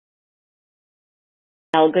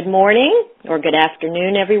Well, good morning or good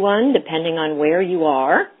afternoon, everyone, depending on where you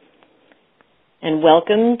are. And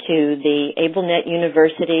welcome to the AbleNet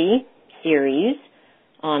University series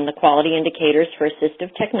on the quality indicators for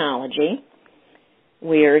assistive technology.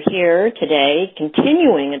 We're here today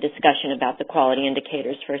continuing a discussion about the quality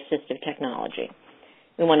indicators for assistive technology.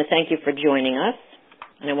 We want to thank you for joining us,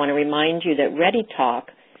 and I want to remind you that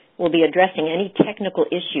ReadyTalk will be addressing any technical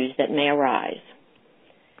issues that may arise.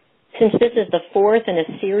 Since this is the fourth in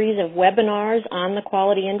a series of webinars on the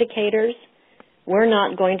quality indicators, we're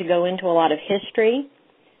not going to go into a lot of history,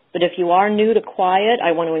 but if you are new to QIAT,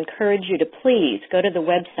 I want to encourage you to please go to the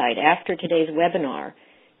website after today's webinar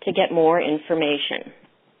to get more information.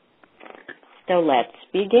 So let's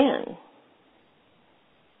begin.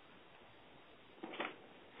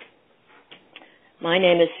 My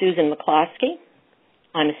name is Susan McCloskey.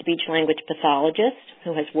 I'm a speech-language pathologist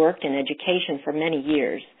who has worked in education for many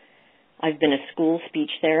years. I've been a school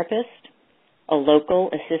speech therapist, a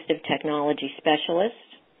local assistive technology specialist,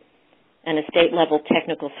 and a state-level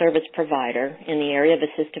technical service provider in the area of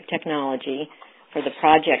assistive technology for the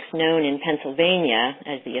projects known in Pennsylvania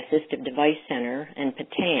as the Assistive Device Center and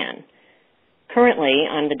PATAN. Currently,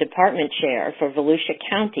 I'm the department chair for Volusia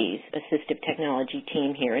County's assistive technology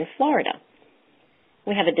team here in Florida.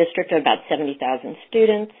 We have a district of about 70,000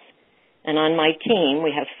 students, and on my team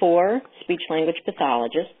we have 4 speech-language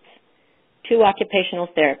pathologists, 2 occupational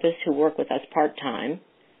therapists who work with us part-time,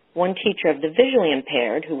 1 teacher of the visually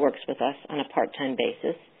impaired who works with us on a part-time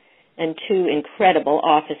basis, and 2 incredible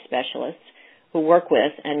office specialists who work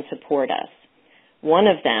with and support us. One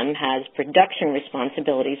of them has production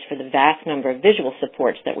responsibilities for the vast number of visual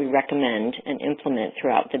supports that we recommend and implement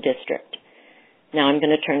throughout the district. Now I'm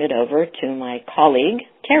going to turn it over to my colleague,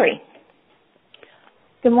 Terry.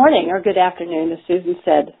 Good morning, or good afternoon, as Susan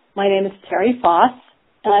said. My name is Terry Foss,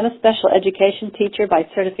 and I'm a special education teacher by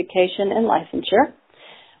certification and licensure.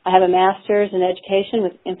 I have a master's in education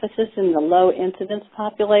with emphasis in the low incidence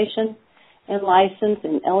population and license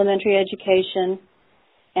in elementary education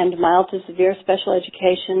and mild to severe special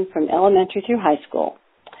education from elementary through high school.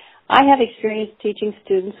 I have experience teaching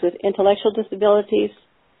students with intellectual disabilities,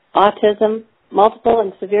 autism, multiple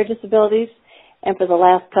and severe disabilities, and for the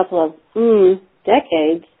last couple of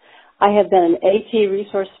decades, I have been an AT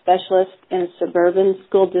resource specialist in a suburban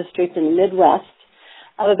school district in the Midwest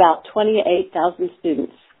of about 28,000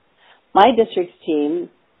 students. My district's team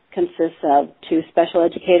consists of 2 special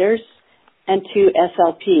educators and 2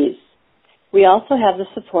 SLPs. We also have the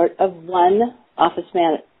support of 1 office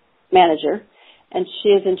manager, and she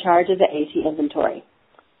is in charge of the AT inventory.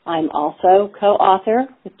 I'm also co-author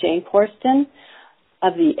with Jane Corsten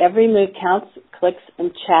of the Every Move Counts, Clicks, and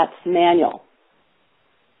Chats manual.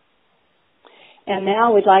 And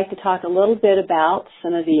now we'd like to talk a little bit about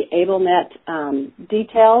some of the AbleNet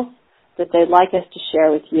details that they'd like us to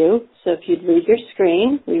share with you. So if you'd read your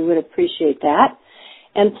screen, we would appreciate that.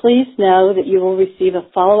 And please know that you will receive a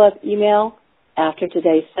follow-up email after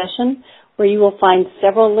today's session where you will find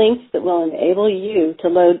several links that will enable you to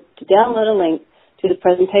download a link to the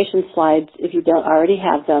presentation slides if you don't already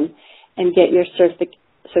have them and get your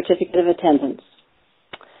certificate of attendance.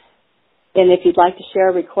 And if you'd like to share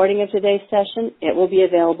a recording of today's session, it will be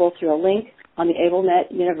available through a link on the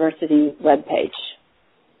AbleNet University webpage.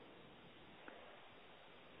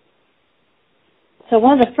 So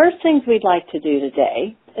one of the first things we'd like to do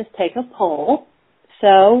today is take a poll.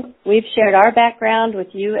 So we've shared our background with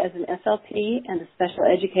you as an SLP and a special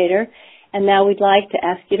educator, and now we'd like to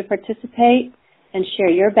ask you to participate and share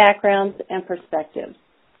your backgrounds and perspectives.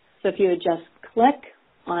 So if you would just click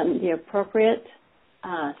on the appropriate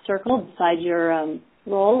circle beside your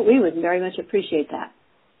role, we would very much appreciate that.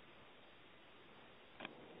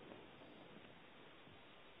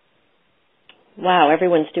 Wow,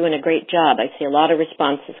 everyone's doing a great job. I see a lot of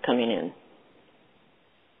responses coming in.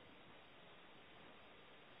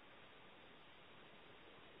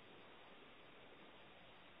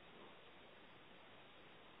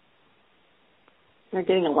 We're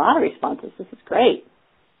getting a lot of responses. This is great.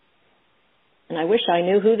 And I wish I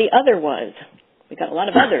knew who the other was. We got a lot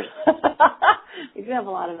of others. We do have a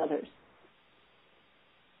lot of others.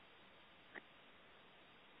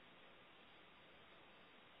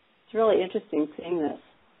 It's really interesting seeing this.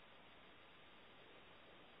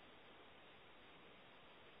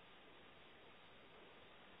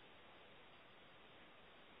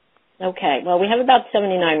 Okay, well, we have about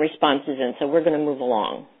 79 responses in, so we're going to move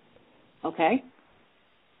along. Okay.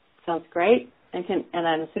 Sounds great. And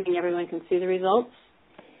I'm assuming everyone can see the results.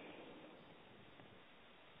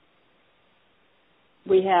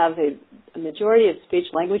 We have a majority of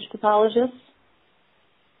speech-language pathologists,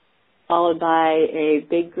 followed by a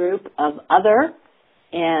big group of other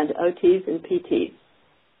and OTs and PTs.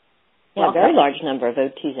 Yeah, a very large number of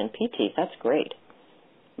OTs and PTs. That's great.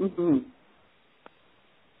 Mm-hmm.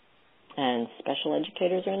 And special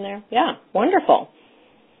educators are in there? Yeah, wonderful.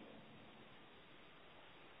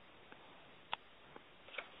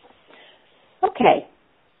 Okay.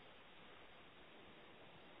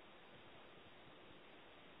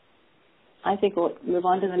 I think we'll move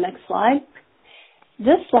on to the next slide.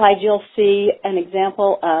 This slide, you'll see an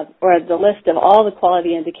example of, or the list of all the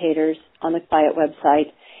quality indicators on the QIAT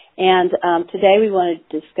website. And today we want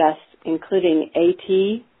to discuss including AT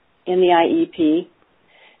in the IEP.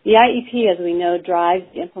 The IEP, as we know, drives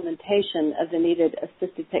the implementation of the needed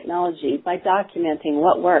assistive technology by documenting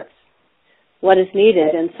what works, what is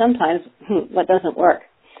needed, and sometimes what doesn't work.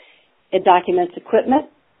 It documents equipment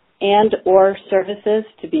and or services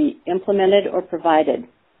to be implemented or provided.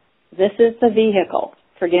 This is the vehicle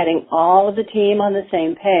for getting all of the team on the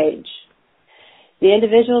same page. The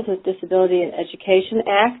Individuals with Disability in Education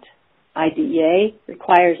Act, IDEA,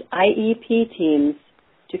 requires IEP teams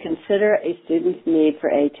to consider a student's need for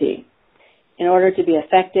AT. In order to be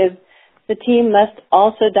effective, the team must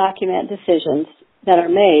also document decisions that are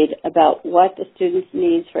made about what the student's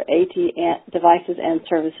needs for AT devices and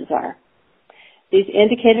services are. These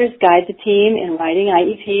indicators guide the team in writing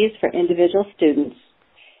IEPs for individual students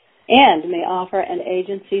and may offer an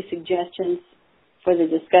agency suggestions for the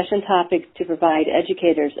discussion topics to provide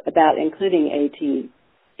educators about including AT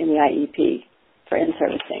in the IEP for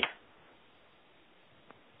in-servicing.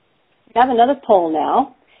 We have another poll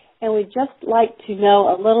now, and we'd just like to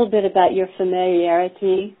know a little bit about your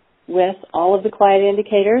familiarity with all of the QIAT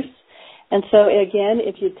indicators. And so, again,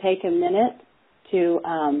 if you take a minute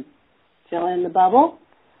to fill in the bubble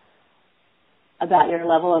about your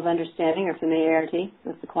level of understanding or familiarity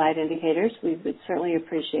with the QIAT indicators, we would certainly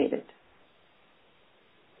appreciate it.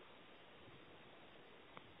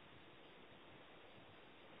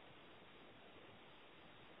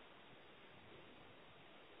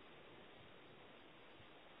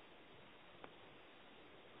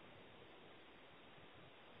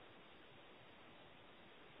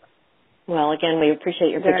 Well, again, we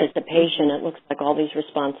appreciate your participation. It looks like all these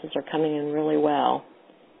responses are coming in really well.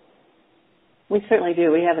 We certainly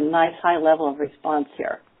do. We have a nice high level of response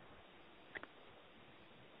here.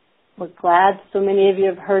 We're glad so many of you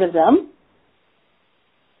have heard of them.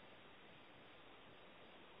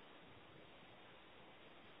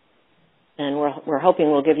 And we're hoping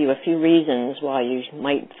we'll give you a few reasons why you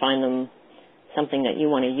might find them something that you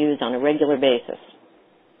want to use on a regular basis.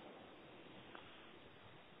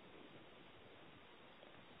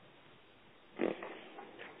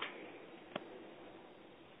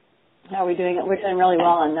 How are we doing? We're doing really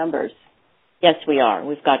well on numbers. Yes, we are.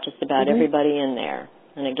 We've got just about everybody in there.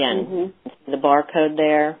 And again, the barcode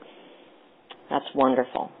there, that's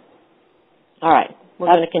wonderful. All right,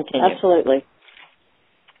 we're going to continue. Absolutely.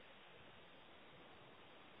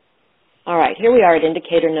 All right, here we are at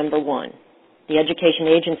indicator number 1. The Education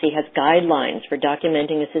Agency has guidelines for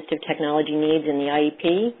documenting assistive technology needs in the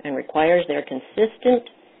IEP and requires their consistent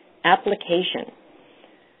application.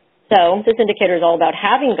 So this indicator is all about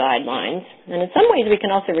having guidelines, and in some ways we can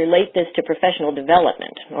also relate this to professional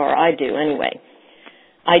development, or I do anyway.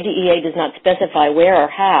 IDEA does not specify where or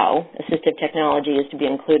how assistive technology is to be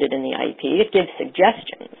included in the IEP. It gives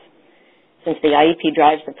suggestions. Since the IEP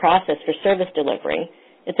drives the process for service delivery,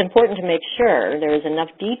 it's important to make sure there is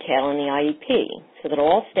enough detail in the IEP so that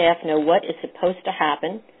all staff know what is supposed to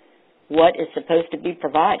happen, what is supposed to be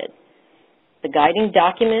provided. The guiding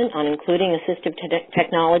document on including assistive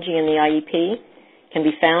technology in the IEP can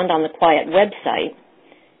be found on the QIAT website,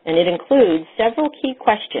 and it includes several key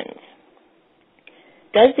questions.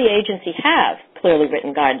 Does the agency have clearly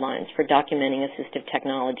written guidelines for documenting assistive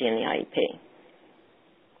technology in the IEP?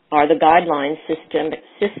 Are the guidelines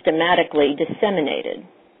systematically disseminated?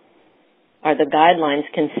 Are the guidelines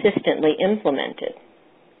consistently implemented?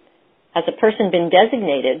 Has a person been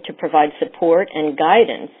designated to provide support and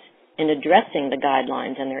guidance in addressing the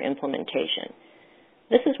guidelines and their implementation?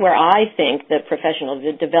 This is where I think the professional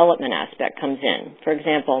development aspect comes in. For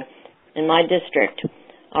example, in my district,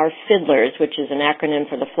 our FIDLERS, which is an acronym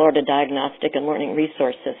for the Florida Diagnostic and Learning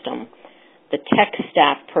Resource System, the tech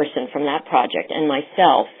staff person from that project and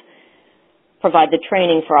myself provide the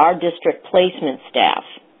training for our district placement staff.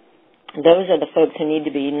 Those are the folks who need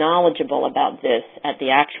to be knowledgeable about this at the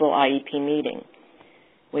actual IEP meeting.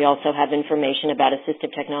 We also have information about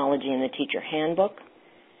assistive technology in the teacher handbook,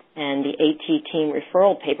 and the AT team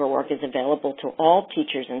referral paperwork is available to all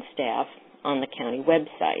teachers and staff on the county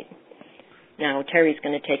website. Now, Terry's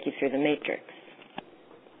going to take you through the matrix.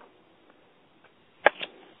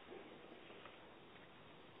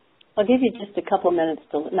 I'll give you just a couple minutes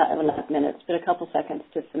to, not minutes, but a couple seconds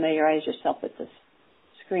to familiarize yourself with this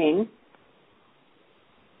screen.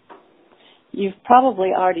 You've probably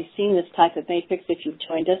already seen this type of matrix if you've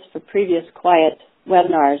joined us for previous QIAT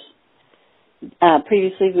webinars.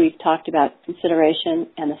 Previously, we've talked about consideration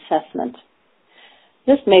and assessment.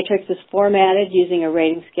 This matrix is formatted using a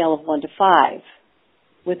rating scale of 1 to 5,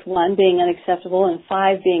 with 1 being unacceptable and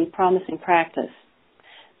 5 being promising practice.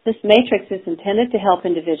 This matrix is intended to help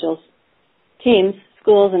individuals, teams,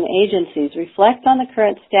 schools, and agencies reflect on the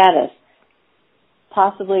current status,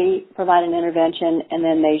 possibly provide an intervention, and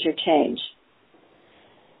then measure change.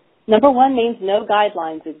 Number 1 means no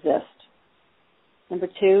guidelines exist. Number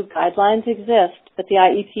 2, guidelines exist, but the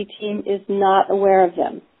IEP team is not aware of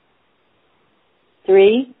them.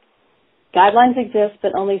 3, guidelines exist,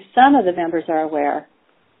 but only some of the members are aware.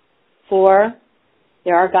 4,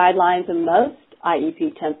 there are guidelines and most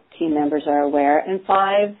IEP team members are aware. And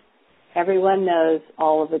 5, everyone knows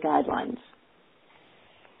all of the guidelines.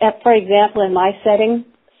 For example, in my setting,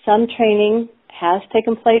 some training has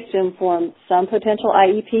taken place to inform some potential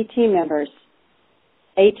IEP team members.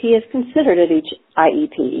 AT is considered at each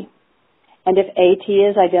IEP, and if AT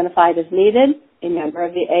is identified as needed, a member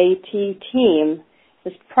of the AT team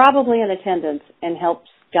is probably in attendance and helps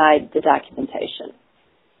guide the documentation.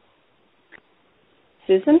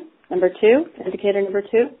 Susan, number 2, indicator number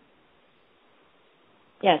 2.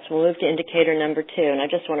 Yes, we'll move to indicator number 2, and I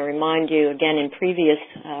just want to remind you again in previous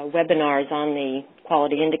webinars on the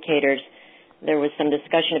quality indicators, there was some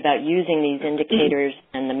discussion about using these indicators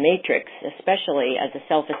and the matrix, especially as a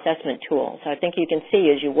self-assessment tool. So I think you can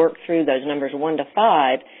see as you work through those numbers 1 to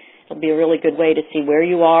 5, it'll be a really good way to see where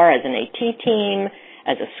you are as an AT team,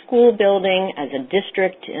 as a school building, as a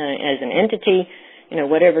district, as an entity,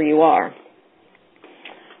 whatever you are.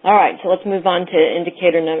 All right, so let's move on to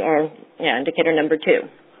indicator number 2.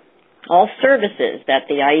 All services that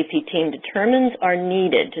the IEP team determines are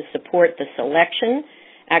needed to support the selection,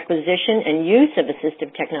 acquisition, and use of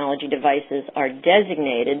assistive technology devices are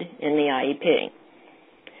designated in the IEP.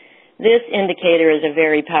 This indicator is a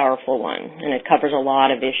very powerful one, and it covers a lot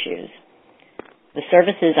of issues. The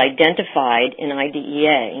services identified in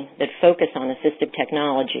IDEA that focus on assistive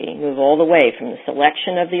technology move all the way from the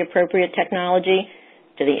selection of the appropriate technology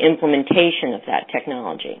to the implementation of that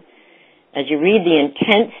technology. As you read the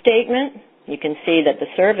intent statement, you can see that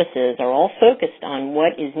the services are all focused on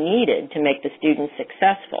what is needed to make the students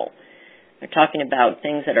successful. They're talking about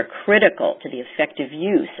things that are critical to the effective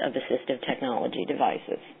use of assistive technology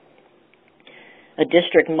devices. A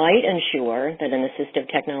district might ensure that an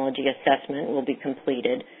assistive technology assessment will be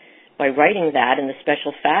completed by writing that in the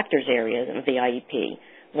special factors areas of the IEP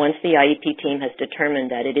once the IEP team has determined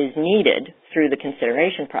that it is needed through the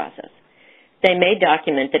consideration process. They may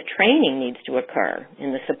document that training needs to occur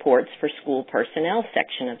in the supports for school personnel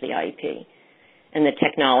section of the IEP, and the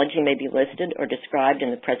technology may be listed or described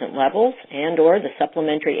in the present levels and or the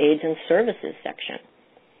supplementary aids and services section.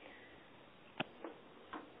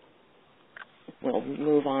 We'll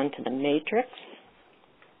move on to the matrix.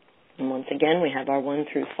 And once again, we have our 1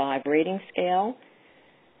 through 5 rating scale.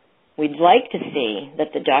 We'd like to see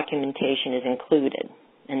that the documentation is included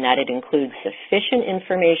and that it includes sufficient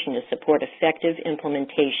information to support effective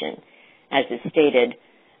implementation, as is stated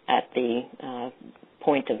at the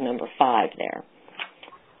point of number 5 there.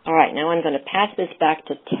 All right, now I'm going to pass this back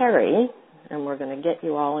to Terry, and we're going to get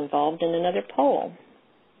you all involved in another poll.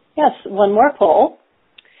 Yes, one more poll.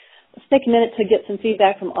 Let's take a minute to get some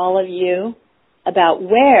feedback from all of you about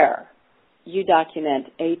where you document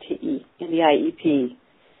ATE in the IEP.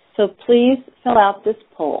 So please fill out this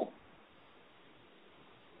poll.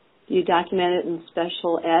 Do you document it in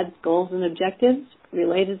special ed goals and objectives,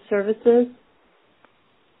 related services,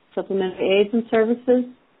 supplementary aids and services,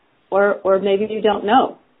 or maybe you don't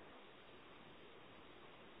know?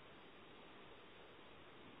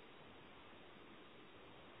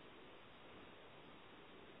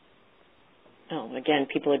 Oh, again,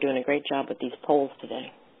 people are doing a great job with these polls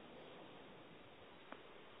today.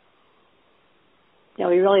 Yeah,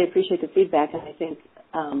 we really appreciate the feedback, and I think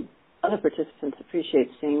other participants appreciate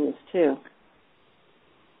seeing this too.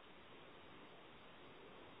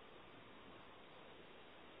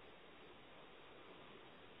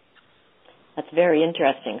 That's very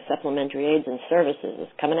interesting. Supplementary aids and services is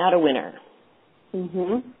coming out a winner.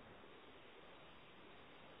 Mm-hmm.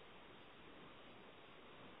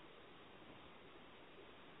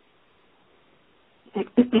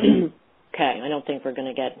 Okay, I don't think we're going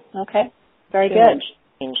to get very too good much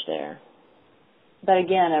change there. But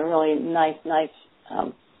again, a really nice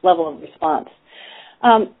level of response.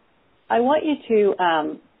 I want you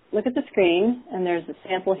to look at the screen, and there's a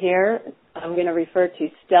sample here. I'm going to refer to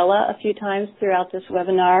Stella a few times throughout this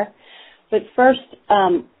webinar. But first,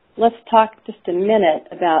 let's talk just a minute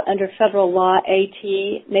about, under federal law, AT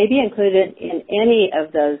may be included in any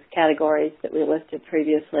of those categories that we listed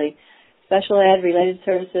previously: special ed, related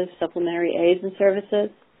services, supplementary aids and services.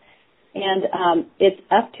 And it's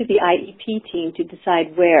up to the IEP team to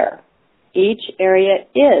decide where. Each area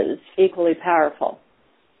is equally powerful.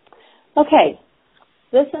 Okay,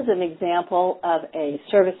 this is an example of a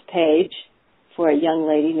service page for a young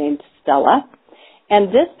lady named Stella. And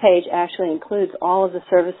this page actually includes all of the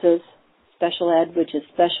services: special ed, which is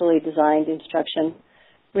specially designed instruction;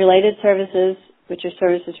 related services, which are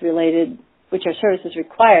services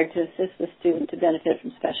required to assist the student to benefit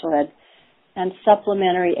from special ed; and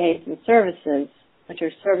supplementary aids and services, which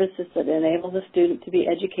are services that enable the student to be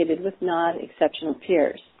educated with non-exceptional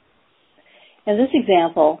peers. In this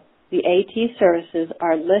example, the AT services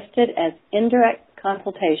are listed as indirect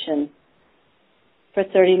consultation for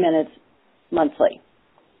 30 minutes monthly.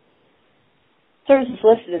 Services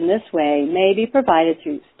listed in this way may be provided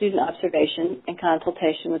through student observation and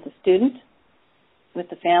consultation with the student, with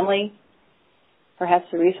the family, perhaps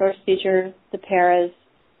the resource teacher, the paras,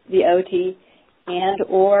 the OT, and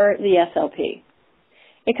or the SLP.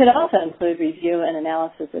 It could also include review and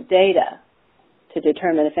analysis of data to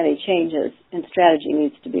determine if any changes in strategy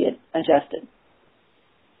needs to be adjusted.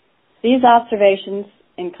 These observations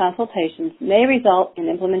and consultations may result in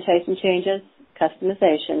implementation changes,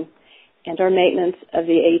 customization, and or maintenance of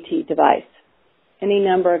the AT device. Any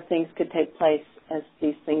number of things could take place as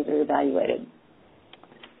these things are evaluated.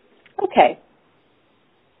 Okay.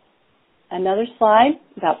 Another slide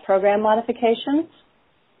about program modifications.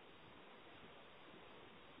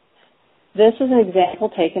 This is an example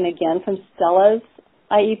taken again from Stella's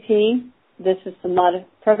IEP. This is the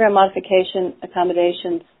program modification,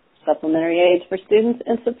 accommodations, supplementary aids for students,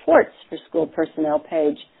 and supports for school personnel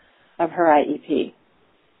page of her IEP.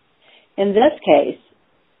 In this case,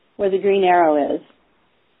 where the green arrow is,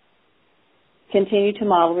 continue to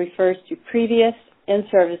model refers to previous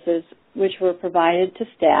in-services which were provided to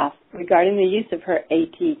staff regarding the use of her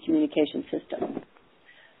AT communication system.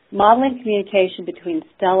 Modeling communication between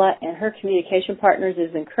Stella and her communication partners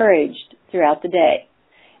is encouraged throughout the day,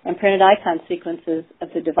 and printed icon sequences of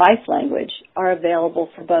the device language are available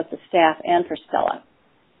for both the staff and for Stella.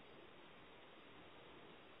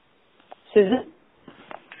 Susan?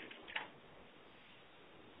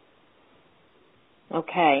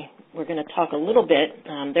 Okay, we're going to talk a little bit.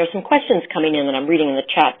 There's some questions coming in that I'm reading in the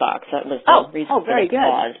chat box. That was the reason for the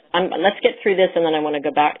pause. Let's get through this, and then I want to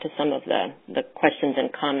go back to some of the questions and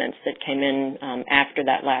comments that came in after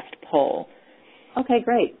that last poll. Okay,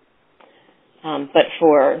 great. But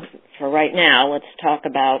for right now, let's talk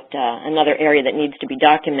about another area that needs to be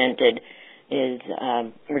documented is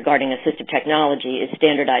regarding assistive technology is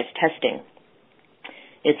standardized testing.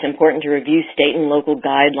 It's important to review state and local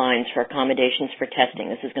guidelines for accommodations for testing.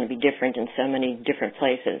 This is going to be different in so many different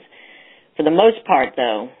places. For the most part,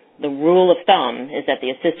 though, the rule of thumb is that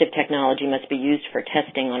the assistive technology must be used for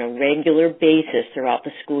testing on a regular basis throughout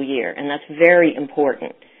the school year, and that's very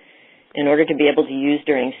important in order to be able to use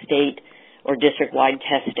during state or district-wide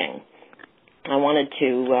testing. I wanted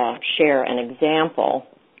to share an example.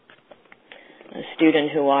 A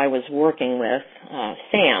student who I was working with,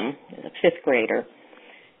 Sam, is a 5th grader.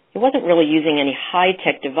 He wasn't really using any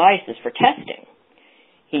high-tech devices for testing.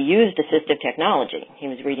 He used assistive technology. He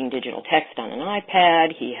was reading digital text on an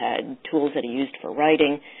iPad. He had tools that he used for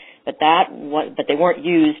writing, but they weren't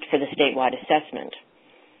used for the statewide assessment.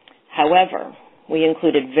 However, we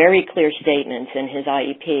included very clear statements in his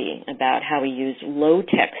IEP about how he used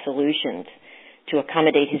low-tech solutions to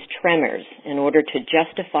accommodate his tremors in order to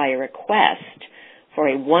justify a request for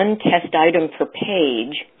a one test item per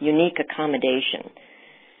page unique accommodation,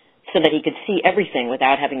 so that he could see everything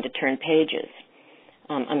without having to turn pages.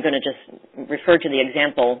 I'm going to just refer to the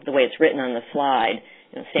example the way it's written on the slide.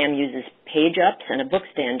 Sam uses page ups and a book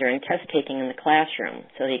stand during test taking in the classroom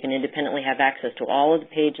so that he can independently have access to all of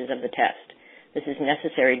the pages of the test. This is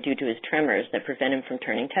necessary due to his tremors that prevent him from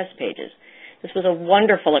turning test pages. This was a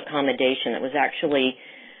wonderful accommodation that was actually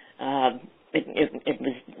it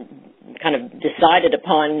was kind of decided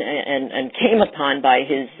upon and came upon by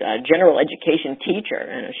his general education teacher.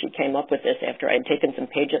 And she came up with this after I had taken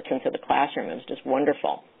some page ups into the classroom. It was just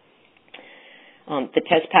wonderful. The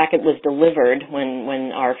test packet was delivered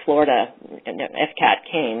when our Florida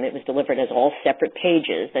FCAT came. It was delivered as all separate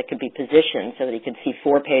pages that could be positioned so that he could see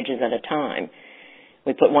 4 pages at a time.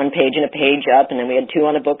 We put 1 page in a page up, and then we had 2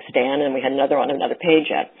 on a book stand, and we had another on another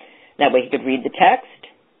page up. That way he could read the text,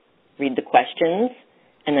 read the questions,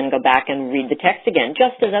 and then go back and read the text again,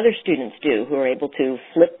 just as other students do who are able to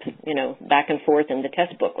flip, back and forth in the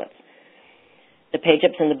test booklets. The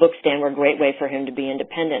page-ups and the book stand were a great way for him to be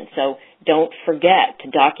independent, so don't forget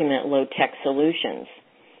to document low-tech solutions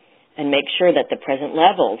and make sure that the present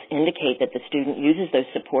levels indicate that the student uses those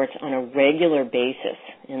supports on a regular basis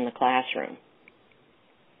in the classroom.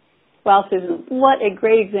 Wow, Susan, what a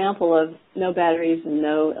great example of no batteries and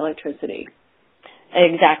no electricity.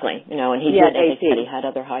 Exactly, and he Yeah, did, as I said, he had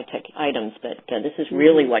other high-tech items, but this is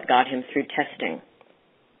really what got him through testing.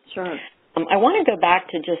 Sure. I want to go back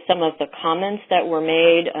to just some of the comments that were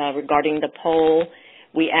made regarding the poll.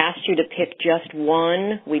 We asked you to pick just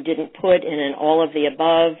one. We didn't put in an all of the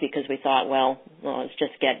above because we thought, well, let's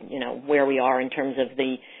just get, where we are in terms of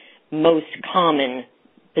the most common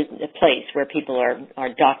place where people are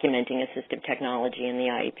documenting assistive technology in the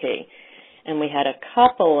IEP. And we had a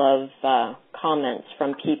couple of comments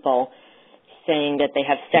from people saying that they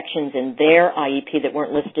have sections in their IEP that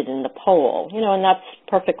weren't listed in the poll, and that's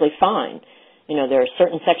perfectly fine. There are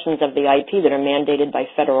certain sections of the IEP that are mandated by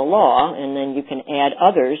federal law, and then you can add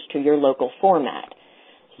others to your local format.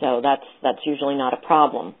 So that's usually not a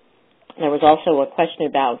problem. There was also a question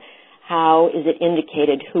about how is it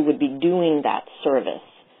indicated who would be doing that service,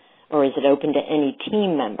 or is it open to any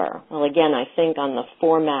team member? Well, again, I think on the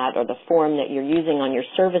format or the form that you're using on your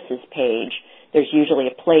services page, there's usually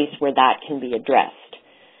a place where that can be addressed.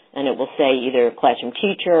 And it will say either classroom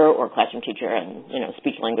teacher or classroom teacher and,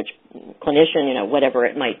 speech language clinician, whatever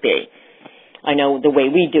it might be. I know the way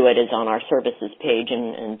we do it is on our services page,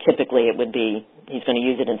 and typically it would be he's going to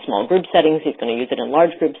use it in small group settings, he's going to use it in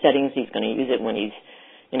large group settings, he's going to use it when he's,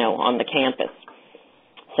 on the campus.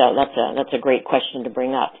 So that's a great question to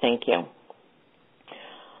bring up. Thank you.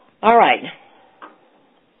 All right.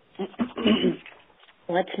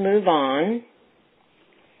 Let's move on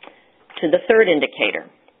to the third indicator.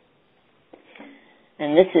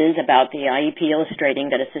 And this is about the IEP illustrating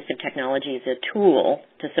that assistive technology is a tool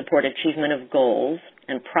to support achievement of goals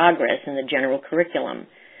and progress in the general curriculum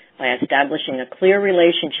by establishing a clear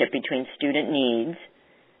relationship between student needs,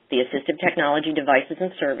 the assistive technology devices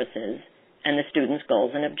and services, and the student's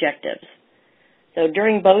goals and objectives. So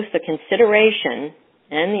during both the consideration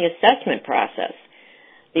and the assessment process,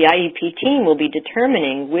 the IEP team will be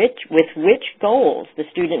determining with which goals the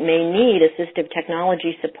student may need assistive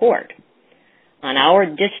technology support. On our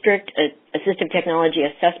district assistive technology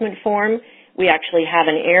assessment form, we actually have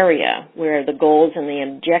an area where the goals and the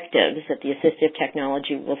objectives that the assistive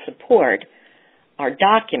technology will support are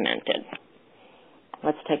documented.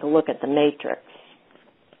 Let's take a look at the matrix.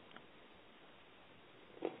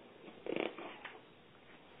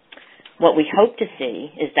 What we hope to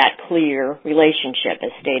see is that clear relationship,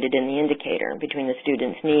 as stated in the indicator, between the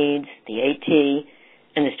student's needs, the AT,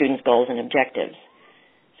 and the student's goals and objectives.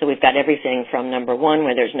 So we've got everything from number one,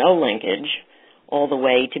 where there's no linkage, all the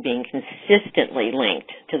way to being consistently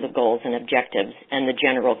linked to the goals and objectives and the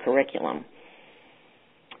general curriculum.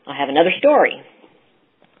 I have another story.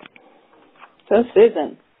 So,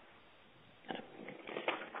 Susan.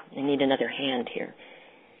 I need another hand here.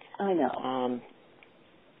 I know.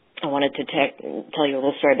 I wanted to tell you a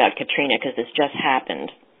little story about Katrina because this just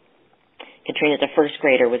happened. Katrina's a first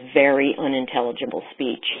grader with very unintelligible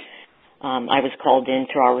speech. I was called in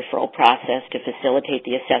through our referral process to facilitate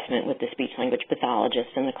the assessment with the speech-language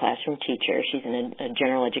pathologist and the classroom teacher. She's in a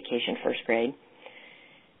general education first grade.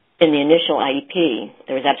 In the initial IEP,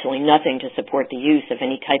 there was absolutely nothing to support the use of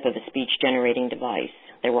any type of a speech-generating device.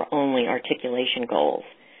 There were only articulation goals.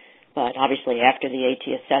 But obviously after the AT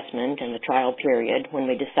assessment and the trial period, when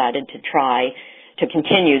we decided to try to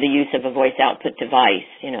continue the use of a voice output device,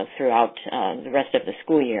 throughout the rest of the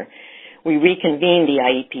school year, we reconvened the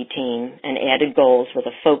IEP team and added goals with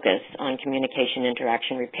a focus on communication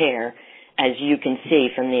interaction repair, as you can see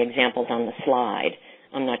from the examples on the slide.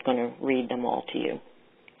 I'm not going to read them all to you.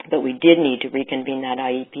 But we did need to reconvene that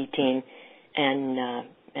IEP team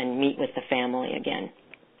and meet with the family again.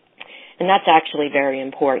 And that's actually very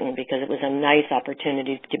important because it was a nice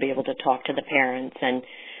opportunity to be able to talk to the parents and,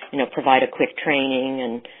 provide a quick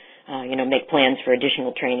training and, make plans for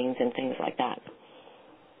additional trainings and things like that.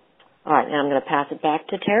 All right, now I'm going to pass it back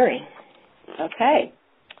to Terry. Okay.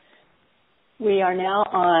 We are now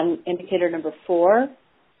on indicator number 4,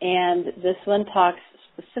 and this one talks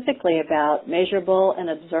specifically about measurable and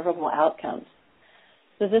observable outcomes.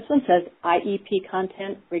 So this one says IEP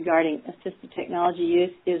content regarding assistive technology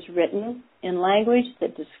use is written in language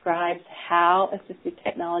that describes how assistive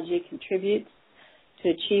technology contributes to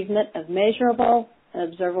achievement of measurable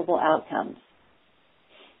and observable outcomes.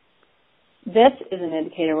 This is an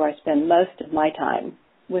indicator where I spend most of my time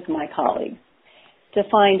with my colleagues. to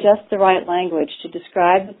find just the right language to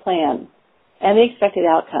describe the plan and the expected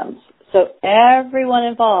outcomes so everyone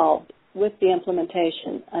involved with the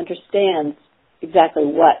implementation understands exactly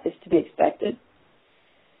what is to be expected.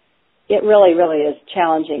 It really, really is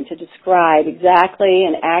challenging to describe exactly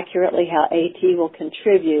and accurately how AT will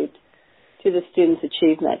contribute to the student's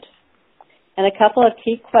achievement. And a couple of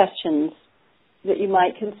key questions that you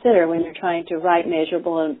might consider when you're trying to write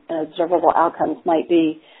measurable and observable outcomes might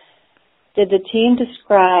be, did the team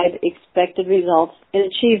describe expected results in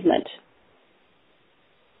achievement?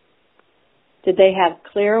 Did they have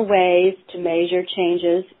clear ways to measure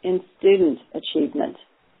changes in student achievement?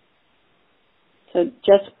 So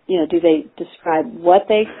just, do they describe what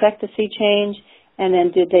they expect to see change, and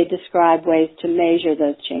then did they describe ways to measure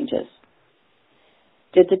those changes?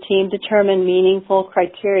 Did the team determine meaningful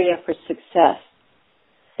criteria for success?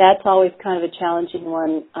 That's always kind of a challenging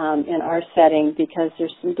one in our setting because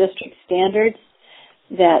there's some district standards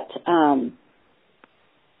that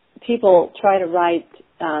people try to write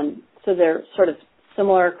so they're sort of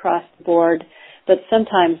similar across the board, but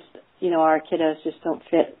sometimes, our kiddos just don't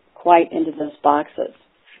fit quite into those boxes.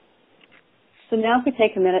 So now if we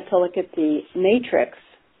take a minute to look at the matrix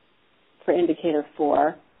for indicator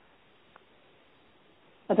 4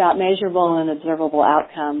 about measurable and observable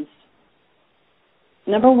outcomes.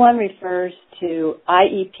 Number 1 refers to the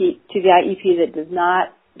IEP that does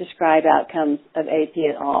not describe outcomes of AP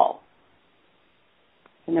at all.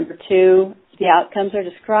 And number 2, the outcomes are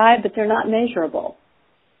described, but they're not measurable.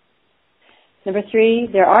 Number 3,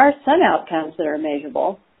 there are some outcomes that are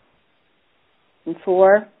measurable. And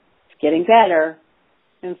 4, it's getting better.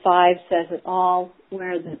 And 5 says it all,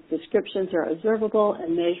 where the descriptions are observable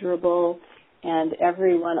and measurable, and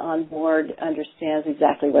everyone on board understands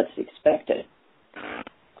exactly what's expected.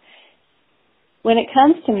 When it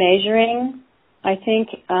comes to measuring, I think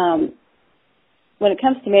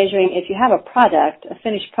if you have a product, a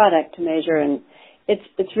finished product to measure, and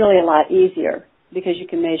it's really a lot easier because you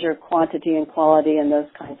can measure quantity and quality and those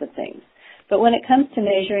kinds of things. But when it comes to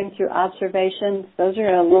measuring through observations, those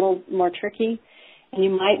are a little more tricky, and you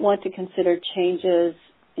might want to consider changes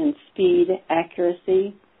in speed,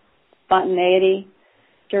 accuracy, spontaneity,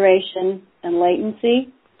 duration, and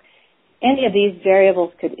latency. Any of these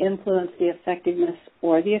variables could influence the effectiveness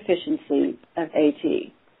or the efficiency of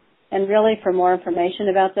AT. And really, for more information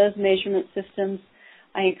about those measurement systems,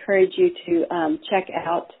 I encourage you to check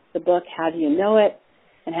out the book, How Do You Know It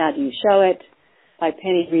and How Do You Show It by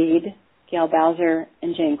Penny Reed, Gail Bowser,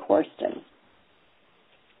 and Jane Corsten.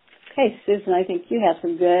 Okay, Susan, I think you have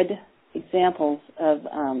some good examples of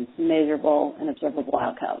measurable and observable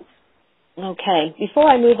outcomes. Okay. Before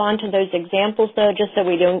I move on to those examples, though, just so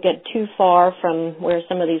we don't get too far from where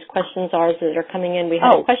some of these questions are that are coming in, we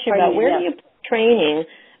had a question about where do you put training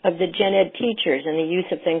of the gen ed teachers and the use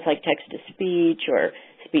of things like text-to-speech or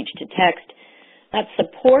speech-to-text. That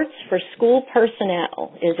supports for school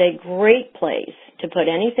personnel is a great place to put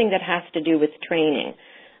anything that has to do with training.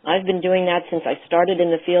 I've been doing that since I started in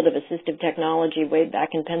the field of assistive technology way back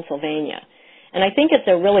in Pennsylvania. And I think it's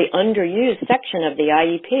a really underused section of the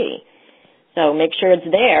IEP. So make sure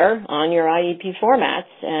it's there on your IEP formats,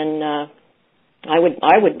 and I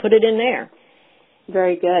would put it in there.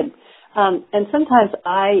 Very good. And sometimes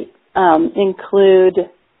I include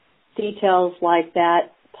details like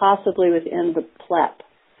that possibly within the PLEP,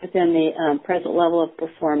 within the present level of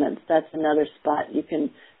performance. That's another spot you can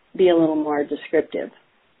be a little more descriptive.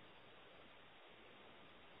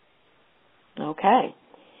 Okay.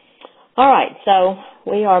 All right, so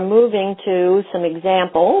we are moving to some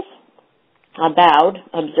examples about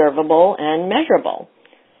observable and measurable.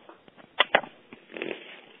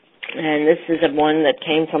 And this is one that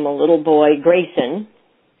came from a little boy, Grayson,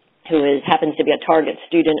 who happens to be a target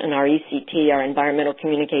student in our ECT, our Environmental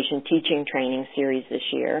Communication Teaching Training series this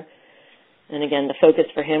year. And again, the focus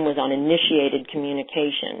for him was on initiated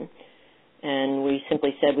communication. And we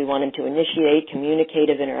simply said we wanted to initiate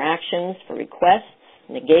communicative interactions for requests,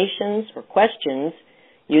 negations, or questions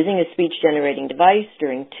using a speech-generating device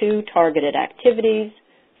during 2 targeted activities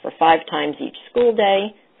for 5 times each school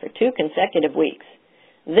day for 2 consecutive weeks.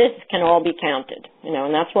 This can all be counted,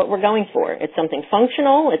 and that's what we're going for. It's something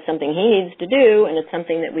functional, it's something he needs to do, and it's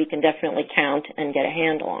something that we can definitely count and get a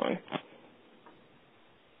handle on.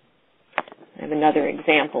 I have another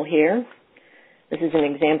example here. This is an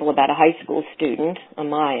example about a high school student,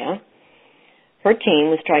 Amaya. Her team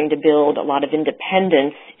was trying to build a lot of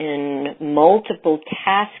independence in multiple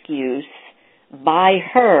task use by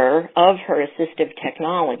her of her assistive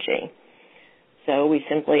technology. So we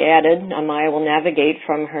simply added, Amaya will navigate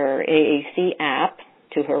from her AAC app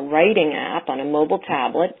to her writing app on a mobile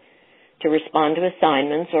tablet to respond to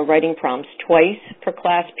assignments or writing prompts twice per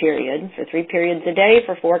class period for 3 periods a day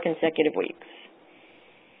for 4 consecutive weeks.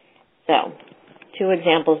 So, 2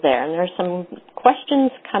 examples there. And there's some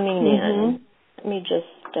questions coming in. Let me just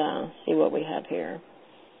see what we have here.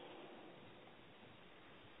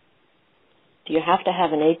 Do you have to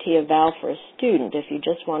have an AT eval for a student if you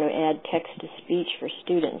just want to add text-to-speech for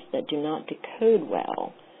students that do not decode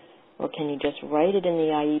well? Or can you just write it in the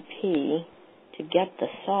IEP to get the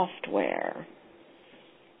software?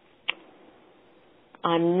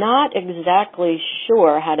 I'm not exactly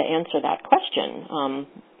sure how to answer that question.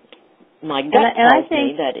 My gut tells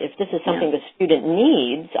me that if this is something the student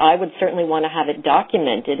needs, I would certainly want to have it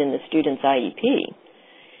documented in the student's IEP.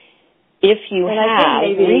 If you have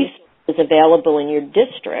resources available in your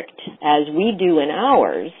district, as we do in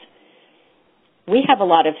ours, we have a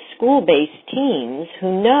lot of school-based teams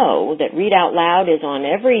who know that Read Out Loud is on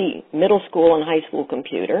every middle school and high school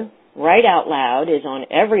computer, Write Out Loud is on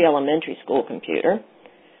every elementary school computer,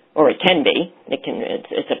 or it can be.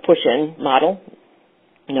 It's a push-in model,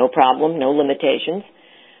 no problem, no limitations.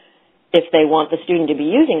 If they want the student to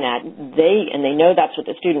be using that, and they know that's what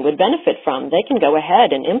the student would benefit from, they can go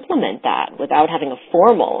ahead and implement that without having a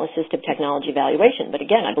formal assistive technology evaluation. But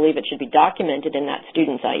again, I believe it should be documented in that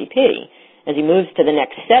student's IEP. As he moves to the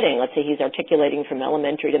next setting, let's say he's articulating from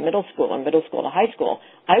elementary to middle school or middle school to high school,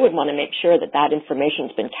 I would want to make sure that that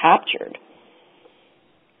information's been captured.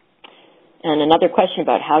 And another question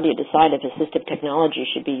about how do you decide if assistive technology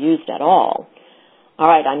should be used at all? All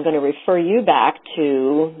right, I'm going to refer you back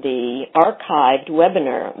to the archived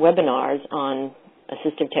webinars on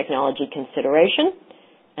assistive technology consideration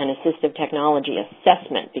and assistive technology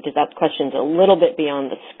assessment, because that question's a little bit beyond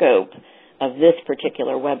the scope of this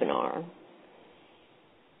particular webinar.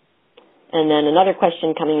 And then another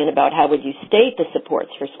question coming in about how would you state the supports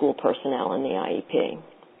for school personnel in the IEP.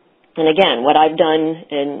 And again, what I've done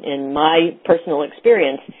in my personal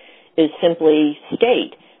experience is simply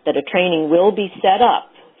state that a training will be set up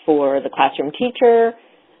for the classroom teacher,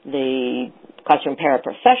 the classroom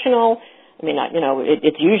paraprofessional. I mean,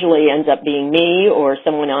 it usually ends up being me or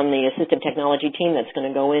someone on the assistive technology team that's going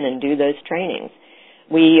to go in and do those trainings.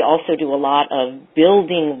 We also do a lot of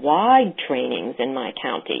building-wide trainings in my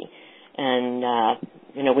county. And,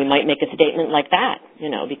 we might make a statement like that,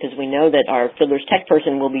 because we know that our Fiddler's Tech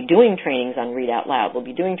person will be doing trainings on Read Out Loud, will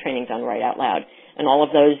be doing trainings on Write Out Loud. And all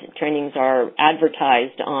of those trainings are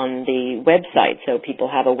advertised on the website, so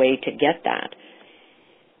people have a way to get that.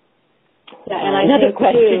 Yeah, and another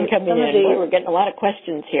question coming in. Boy, we're getting a lot of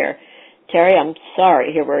questions here. Terry, I'm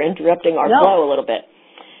sorry. Here, we're interrupting our flow a little bit.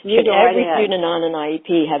 Should every student on an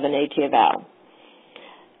IEP have an AT eval?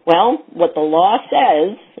 Well, what the law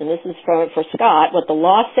says, and this is for Scott, what the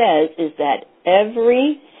law says is that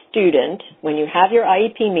every student, when you have your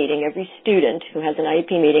IEP meeting, every student who has an IEP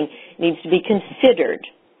meeting needs to be considered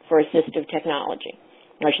for assistive technology.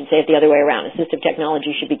 Or I should say it the other way around. Assistive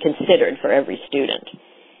technology should be considered for every student.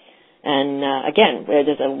 And again,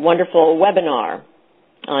 there's a wonderful webinar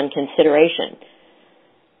on consideration.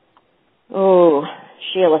 Oh,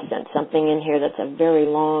 Sheila sent something in here that's a very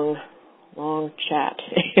long chat.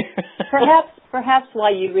 Perhaps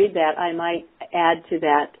while you read that, I might add to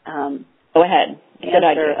that. Go ahead. Good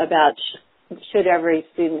idea. About should every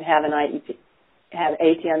student have an IEP, have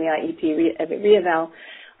AT on the IEP reeval.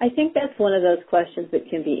 I think that's one of those questions that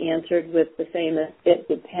can be answered with the famous "it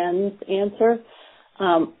depends" answer.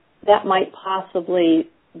 That might possibly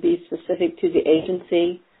be specific to the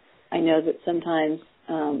agency. I know that sometimes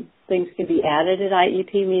things can be added at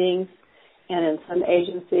IEP meetings, and in some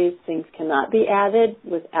agencies things cannot be added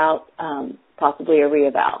without possibly a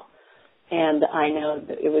reeval. And I know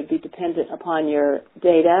that it would be dependent upon your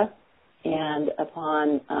data and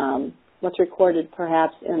upon what's recorded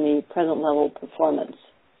perhaps in the present level performance.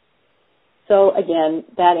 So again,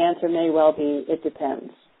 that answer may well be, it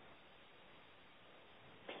depends.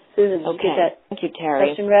 Susan, did you get that Thank you, Terry.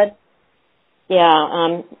 question read?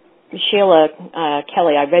 Yeah, Sheila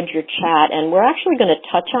Kelly, I read your chat, and we're actually going to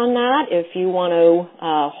touch on that if you want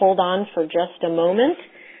to hold on for just a moment.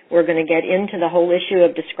 We're going to get into the whole issue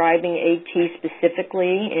of describing AT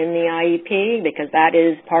specifically in the IEP, because that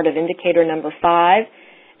is part of indicator number 5.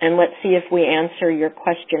 And let's see if we answer your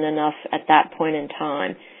question enough at that point in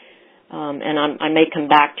time. And I may come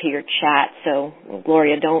back to your chat, so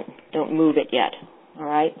Gloria, don't move it yet. All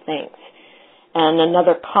right, thanks. And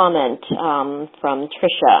another comment from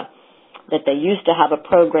Tricia, that they used to have a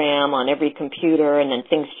program on every computer, and then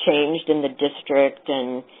things changed in the district,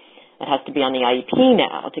 and It has to be on the IEP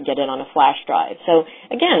now to get it on a flash drive. So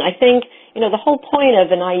again, I think, the whole point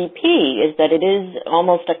of an IEP is that it is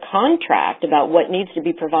almost a contract about what needs to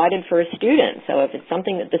be provided for a student. So if it's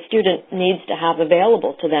something that the student needs to have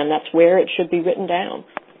available to them, that's where it should be written down.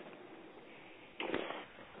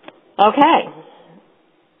 Okay.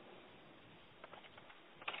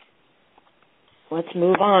 Let's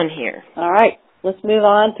move on here. All right. Let's move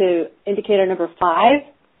on to indicator number 5.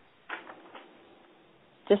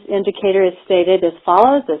 This indicator is stated as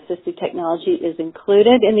follows. Assistive technology is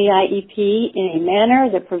included in the IEP in a manner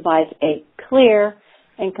that provides a clear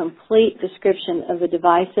and complete description of the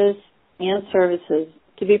devices and services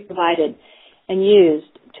to be provided and used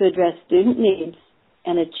to address student needs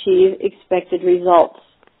and achieve expected results.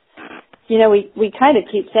 We kind of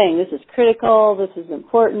keep saying this is critical, this is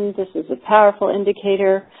important, this is a powerful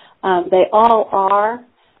indicator. They all are,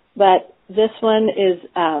 but this one is,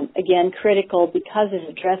 again, critical because it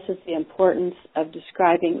addresses the importance of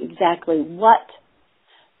describing exactly what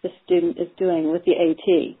the student is doing with the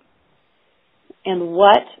AT and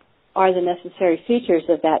what are the necessary features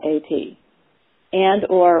of that AT and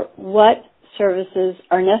or what services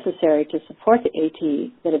are necessary to support the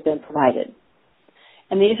AT that have been provided.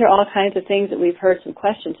 And these are all kinds of things that we've heard some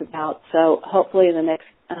questions about, so hopefully in the next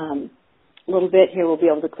little bit here we'll be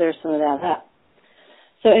able to clear some of that up.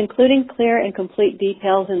 So including clear and complete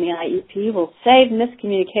details in the IEP will save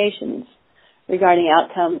miscommunications regarding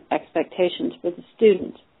outcome expectations for the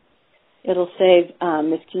student. It'll save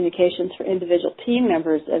miscommunications for individual team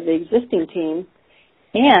members of the existing team,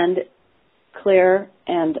 and clear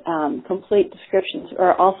and complete descriptions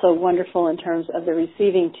are also wonderful in terms of the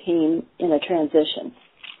receiving team in a transition.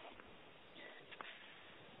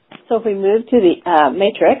 So if we move to the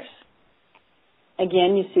matrix,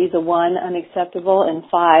 again, you see the 1 unacceptable and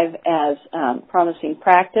 5 as promising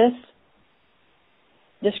practice.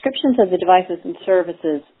 Descriptions of the devices and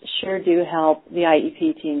services sure do help the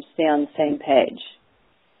IEP team stay on the same page.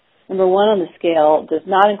 Number 1 on the scale does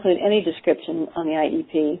not include any description on the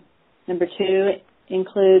IEP. Number 2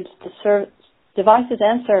 includes the devices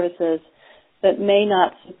and services that may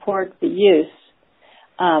not support the use.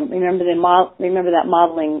 Remember that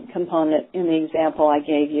modeling component in the example I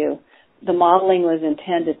gave you. The modeling was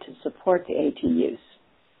intended to support the AT use.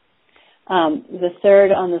 The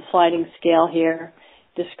 3rd on the sliding scale here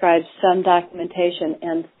describes some documentation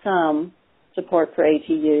and some support for AT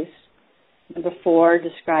use. Number 4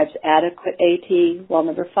 describes adequate AT, while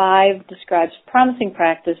number 5 describes promising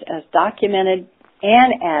practice as documented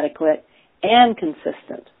and adequate and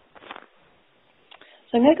consistent.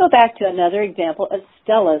 So I'm going to go back to another example of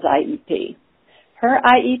Stella's IEP. Her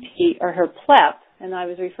IEP, or her PLEP, and I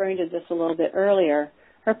was referring to this a little bit earlier,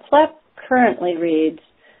 her PLEP currently reads,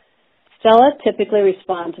 Stella typically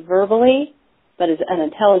responds verbally, but is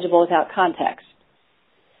unintelligible without context.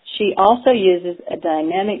 She also uses a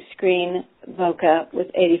dynamic screen VOCA with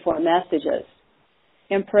 84 messages.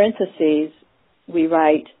 In parentheses, we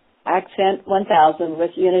write accent 1000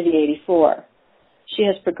 with Unity 84. She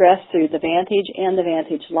has progressed through the Vantage and the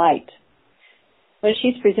Vantage Lite. When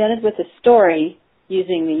she's presented with a story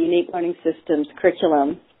using the Unique Learning Systems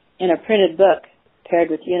curriculum in a printed book paired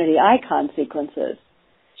with Unity icon sequences,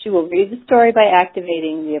 she will read the story by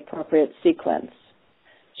activating the appropriate sequence.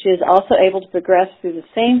 She is also able to progress through the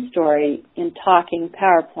same story in Talking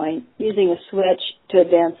PowerPoint using a switch to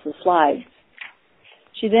advance the slides.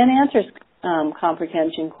 She then answers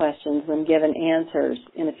comprehension questions when given answers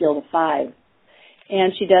in a field of 5,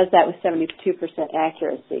 and she does that with 72%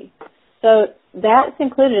 accuracy. So that's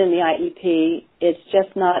included in the IEP. It's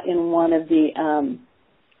just not in one of the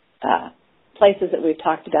places that we've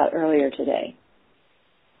talked about earlier today.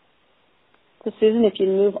 So Susan, if you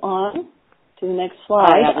move on to the next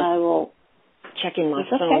slide, I will... Checking my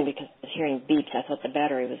phone because I was hearing beeps. I thought the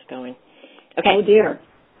battery was going. Okay. Oh, dear.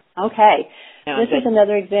 Okay. No, this is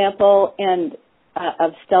another example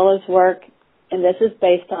of Stella's work, and this is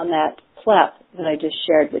based on that PLEP that I just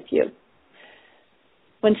shared with you.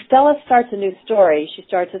 When Stella starts a new story, she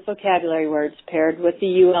starts with vocabulary words paired with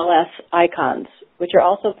the ULS icons, which are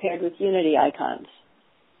also paired with Unity icons.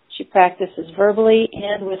 She practices verbally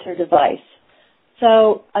and with her device.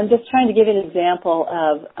 So I'm just trying to give you an example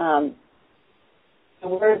of the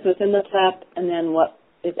words within the PLEP and then what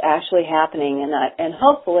is actually happening, and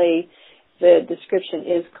hopefully the description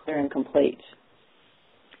is clear and complete.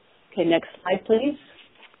 Okay, next slide, please.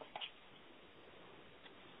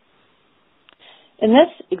 In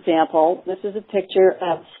this example, this is a picture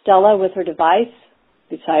of Stella with her device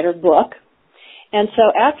beside her book. And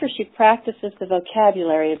so after she practices the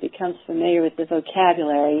vocabulary, it becomes familiar with the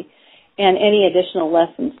vocabulary and any additional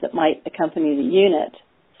lessons that might accompany the unit,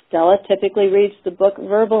 Stella typically reads the book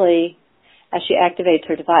verbally as she activates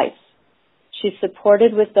her device. She's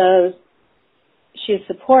supported with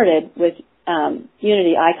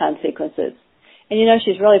Unity icon sequences. And you know,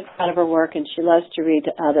 she's really proud of her work and she loves to read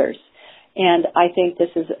to others. And I think this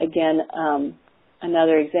is, again,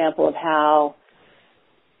 another example of how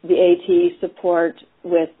the AT support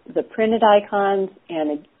with the printed icons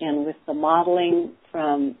and with the modeling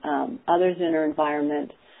from others in her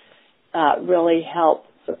environment really help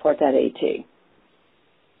support that AT.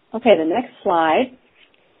 Okay, the next slide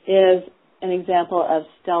is an example of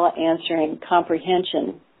Stella answering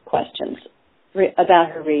comprehension questions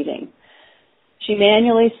about her reading. She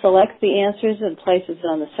manually selects the answers and places it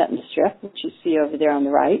on the sentence strip, which you see over there on the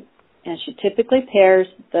right, and she typically pairs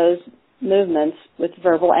those movements with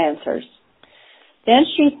verbal answers. Then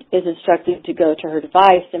she is instructed to go to her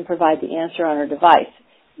device and provide the answer on her device.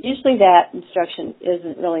 Usually that instruction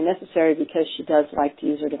isn't really necessary because she does like to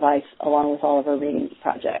use her device along with all of her reading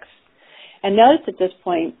projects. And notice at this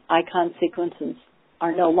point, icon sequences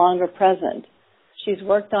are no longer present. She's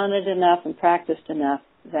worked on it enough and practiced enough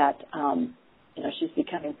that she's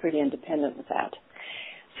becoming pretty independent with that.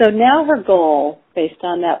 So now her goal, based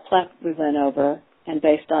on that plot we went over and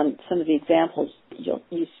based on some of the examples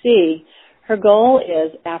you see, her goal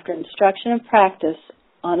is, after instruction and practice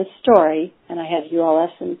on a story, and I have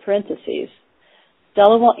ULS in parentheses,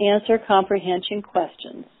 Stella will answer comprehension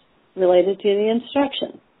questions related to the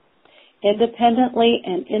instruction independently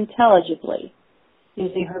and intelligibly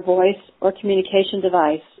using her voice or communication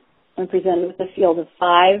device when presented with a field of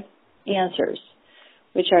 5 answers,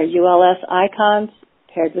 which are ULS icons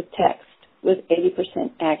paired with text with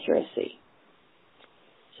 80% accuracy.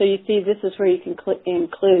 So you see this is where you can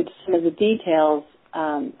include some of the details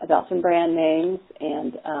about some brand names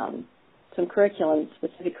and some curriculum,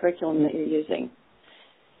 specific curriculum that you're using.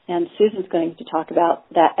 And Susan's going to talk about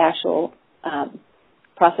that actual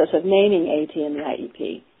process of naming AT in the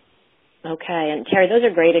IEP. Okay, and Terry, those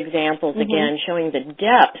are great examples, again, showing the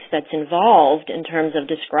depth that's involved in terms of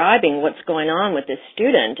describing what's going on with this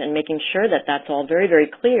student and making sure that that's all very, very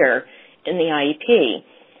clear in the IEP.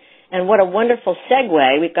 And what a wonderful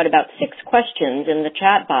segue. We've got about 6 questions in the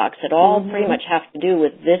chat box that all pretty much have to do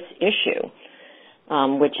with this issue,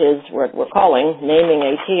 which is what we're calling naming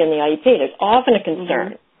AT in the IEP. There's often a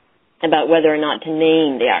concern about whether or not to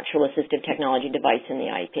name the actual assistive technology device in the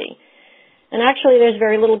IEP. And actually, there's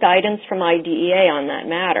very little guidance from IDEA on that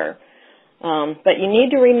matter. But you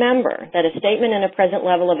need to remember that a statement in a present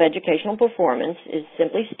level of educational performance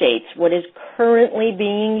simply states what is currently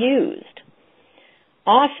being used.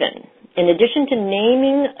 Often, in addition to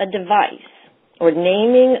naming a device or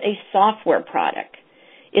naming a software product,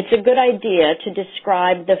 it's a good idea to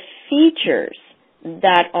describe the features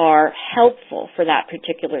that are helpful for that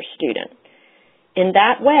particular student. In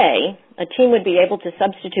that way, a team would be able to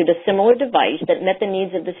substitute a similar device that met the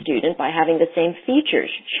needs of the student by having the same features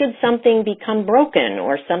should something become broken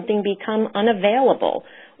or something become unavailable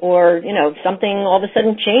or, something all of a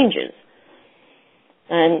sudden changes.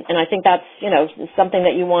 And I think that's, something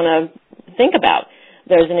that you want to think about.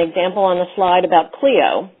 There's an example on the slide about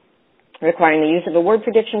Cleo requiring the use of a word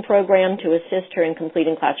prediction program to assist her in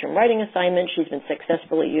completing classroom writing assignments. She's been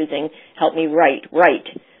successfully using Help Me Write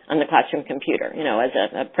on the classroom computer, as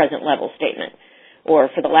a present level statement.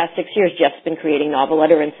 Or for the last 6 years, Jeff's been creating novel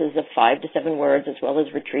utterances of 5 to 7 words, as well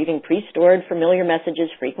as retrieving pre-stored familiar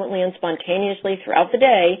messages frequently and spontaneously throughout the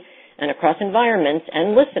day and across environments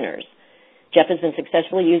and listeners. Jeff has been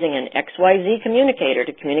successfully using an XYZ communicator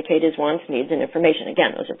to communicate his wants, needs, and information.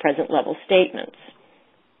 Again, those are present level statements.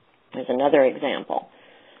 There's another example.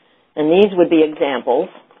 And these would be examples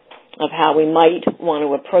of how we might want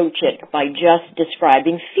to approach it by just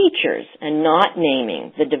describing features and not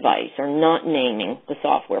naming the device or not naming the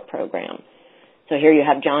software program. So here you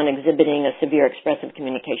have John exhibiting a severe expressive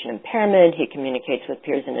communication impairment. He communicates with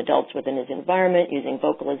peers and adults within his environment using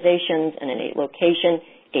vocalizations and an 8-location,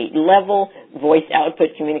 8-level voice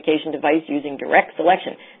output communication device using direct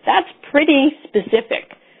selection. That's pretty specific.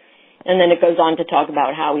 And then it goes on to talk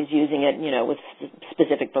about how he's using it, with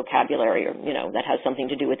specific vocabulary or, that has something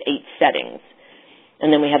to do with 8 settings. And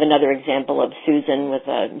then we have another example of Susan with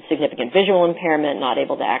a significant visual impairment, not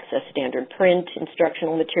able to access standard print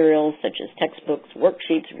instructional materials such as textbooks,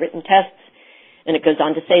 worksheets, written tests. And it goes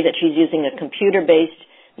on to say that she's using a computer-based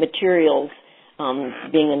materials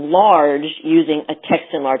being enlarged using a text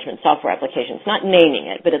enlargement software application. It's not naming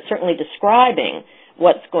it, but it's certainly describing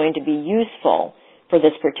what's going to be useful for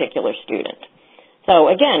this particular student. So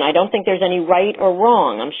again, I don't think there's any right or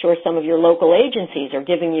wrong. I'm sure some of your local agencies are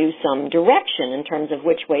giving you some direction in terms of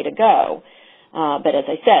which way to go. But as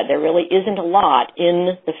I said, there really isn't a lot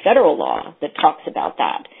in the federal law that talks about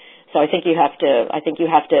that. So I think you have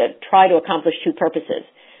to try to accomplish two purposes.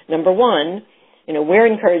 Number one, we're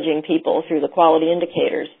encouraging people through the quality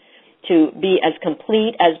indicators to be as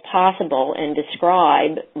complete as possible and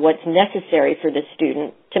describe what's necessary for the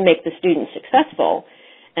student to make the student successful.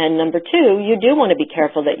 And number two, you do want to be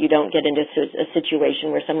careful that you don't get into a situation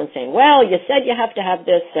where someone's saying, well, you said you have to have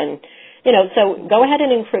this, and, so go ahead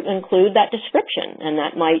and include that description, and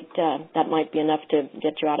that might be enough to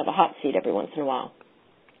get you out of a hot seat every once in a while.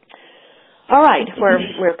 All right,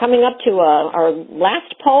 we're coming up to our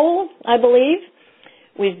last poll, I believe.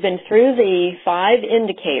 We've been through the 5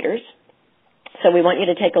 indicators, so we want you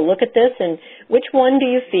to take a look at this, and which one do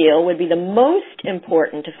you feel would be the most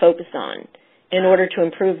important to focus on in order to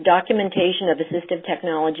improve documentation of assistive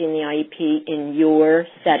technology in the IEP in your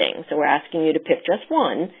setting? So we're asking you to pick just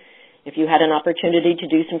one. If you had an opportunity to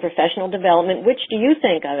do some professional development, which do you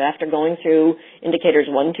think of after going through indicators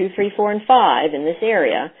 1, 2, 3, 4, and 5 in this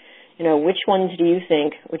area? Which one do you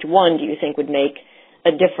think would make a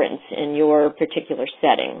difference in your particular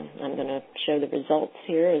setting? I'm going to show the results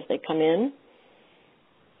here as they come in.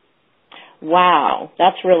 Wow,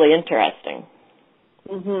 that's really interesting.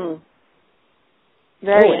 Mm-hmm.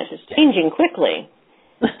 Very interesting. Changing quickly.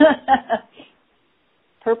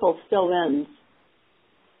 Purple still wins.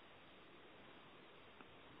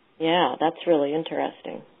 Yeah, that's really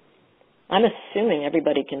interesting. I'm assuming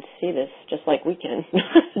everybody can see this just like we can.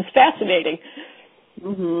 It's fascinating.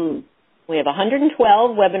 Mm-hmm. We have 112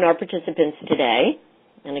 webinar participants today.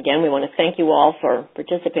 And again, we want to thank you all for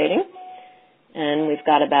participating. And we've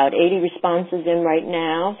got about 80 responses in right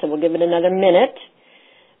now, so we'll give it another minute.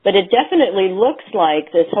 But it definitely looks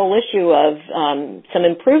like this whole issue of some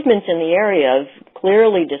improvements in the area of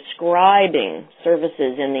clearly describing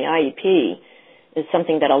services in the IEP is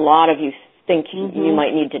something that a lot of you think you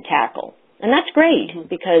might need to tackle. And that's great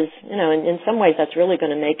because, in some ways that's really going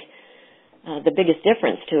to make the biggest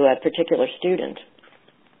difference to a particular student.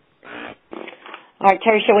 All right,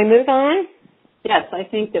 Terry, shall we move on? Yes, I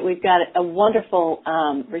think that we've got a wonderful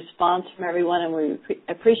response from everyone, and we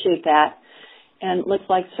appreciate that. And it looks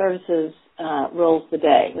like services rules the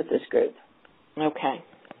day with this group. Okay.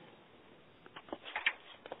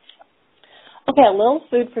 Okay, a little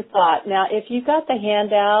food for thought. Now, if you got the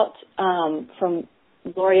handout from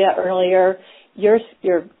Gloria earlier, your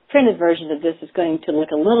printed version of this is going to look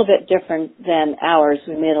a little bit different than ours.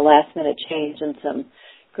 We made a last-minute change and some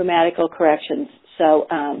grammatical corrections. So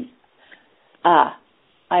I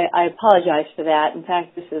apologize for that. In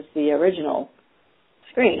fact, this is the original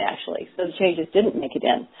screen, actually, so the changes didn't make it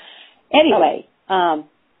in. Anyway,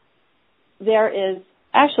 there is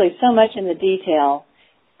actually so much in the detail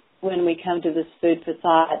when we come to this food for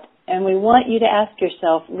thought, and we want you to ask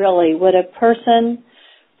yourself, really, would a person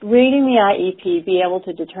reading the IEP be able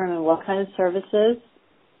to determine what kind of services,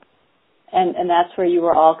 and that's where you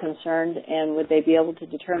were all concerned, and would they be able to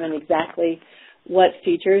determine exactly what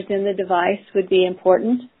features in the device would be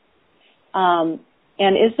important? And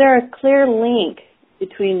is there a clear link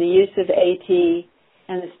between the use of AT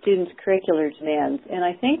and the student's curricular demands? And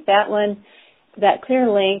I think that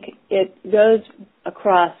clear link, it goes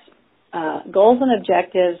across goals and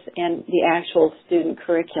objectives and the actual student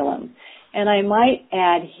curriculum. And I might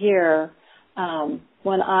add here,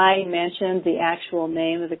 when I mentioned the actual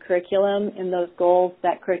name of the curriculum in those goals,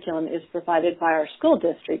 that curriculum is provided by our school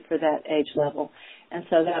district for that age level. And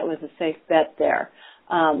so that was a safe bet there.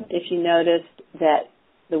 If you noticed that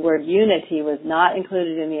the word unity was not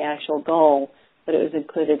included in the actual goal, but it was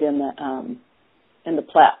included in the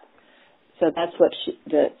PLEP. So that's what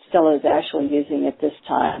Stella is actually using at this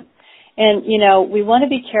time. And, we want to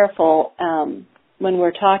be careful when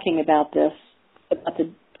we're talking about this, about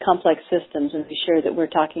the complex systems, and be sure that we're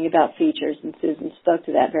talking about features, and Susan spoke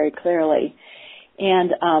to that very clearly.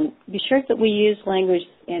 And be sure that we use language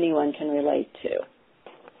anyone can relate to.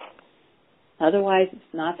 Otherwise,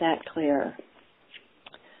 it's not that clear.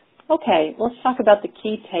 Okay, let's talk about the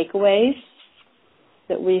key takeaways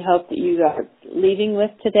that we hope that you are leaving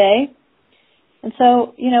with today. And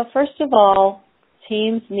so, first of all,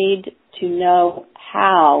 teams need to know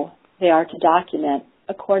how they are to document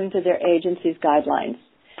according to their agency's guidelines.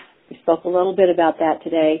 We spoke a little bit about that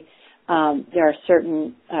today. There are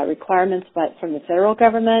certain requirements from the federal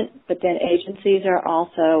government, but then agencies are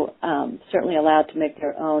also certainly allowed to make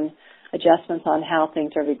their own adjustments on how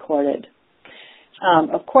things are recorded.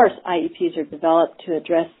 Of course, IEPs are developed to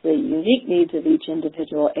address the unique needs of each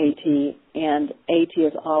individual AT, and AT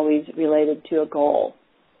is always related to a goal.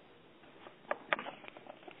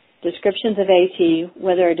 Descriptions of AT,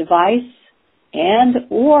 whether a device and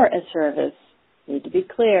or a service, need to be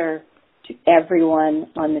clear to everyone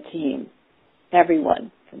on the team,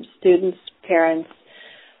 everyone, from students, parents,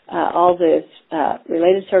 all the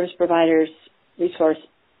related service providers, resource,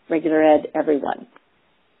 regular ed, everyone.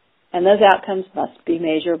 And those outcomes must be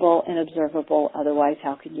measurable and observable, otherwise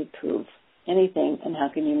how can you prove anything and how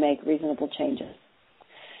can you make reasonable changes?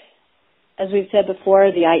 As we've said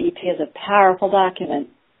before, the IEP is a powerful document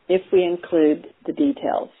if we include the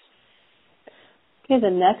details. Okay, the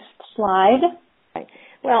next slide. Right.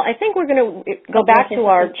 Well, I think we're going to go back to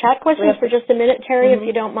our chat questions for just a minute, Terry, if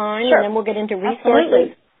you don't mind, Sure. and then we'll get into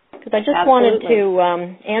resources. Because I just wanted to,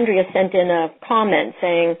 Andrea sent in a comment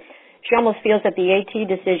saying she almost feels that the AT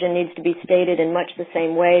decision needs to be stated in much the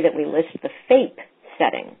same way that we list the FAPE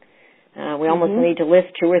setting. We almost need to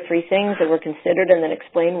list 2 or 3 things that were considered and then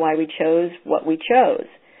explain why we chose what we chose.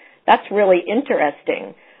 That's really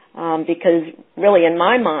interesting because really in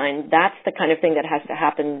my mind, that's the kind of thing that has to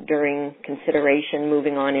happen during consideration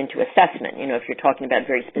moving on into assessment, you know, if you're talking about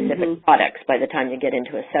very specific products by the time you get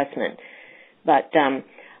into assessment. But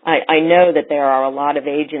I know that there are a lot of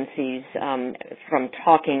agencies from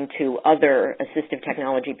talking to other assistive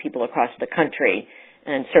technology people across the country,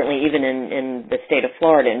 and certainly even in the state of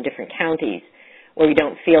Florida in different counties, where we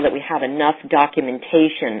don't feel that we have enough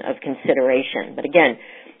documentation of consideration. But again,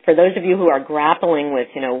 for those of you who are grappling with,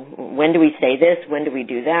 you know, when do we say this, when do we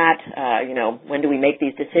do that, you know, when do we make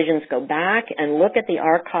these decisions, go back and look at the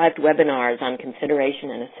archived webinars on consideration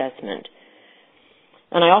and assessment.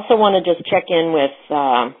 And I also want to just check in with,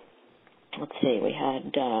 let's see, we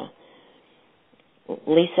had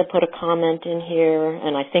Lisa put a comment in here,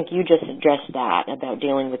 and I think you just addressed that about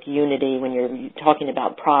dealing with unity when you're talking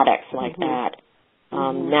about products like that.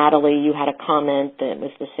 Natalie, you had a comment that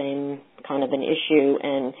was the same kind of an issue,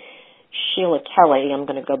 and Sheila Kelly, I'm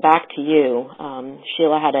going to go back to you.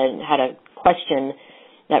 Sheila had a question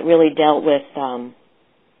that really dealt with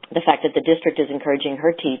the fact that the district is encouraging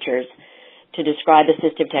her teachers to describe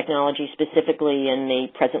assistive technology specifically in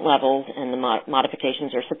the present levels and the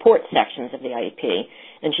modifications or support sections of the IEP.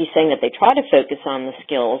 And she's saying that they try to focus on the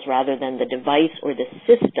skills rather than the device or the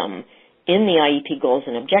system in the IEP goals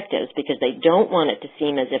and objectives because they don't want it to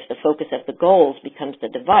seem as if the focus of the goals becomes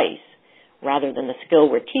the device rather than the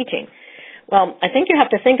skill we're teaching. Well, I think you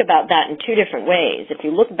have to think about that in 2 different ways. If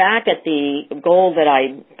you look back at the goal that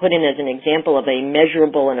I put in as an example of a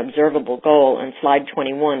measurable and observable goal on slide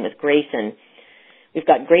 21 with Grayson, we've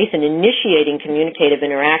got Grayson initiating communicative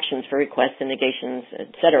interactions for requests and negations,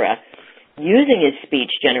 etc., using his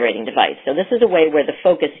speech-generating device. So this is a way where the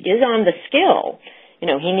focus is on the skill.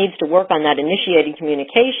 You know, he needs to work on that initiating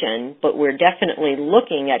communication, but we're definitely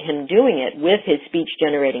looking at him doing it with his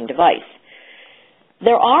speech-generating device.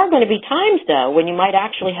 There are going to be times, though, when you might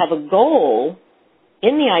actually have a goal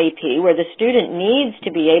in the IEP where the student needs to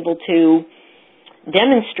be able to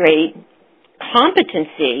demonstrate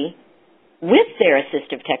competency with their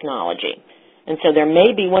assistive technology. And so there may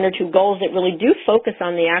be 1 or 2 goals that really do focus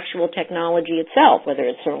on the actual technology itself, whether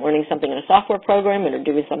it's learning something in a software program or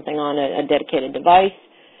doing something on a dedicated device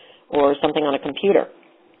or something on a computer.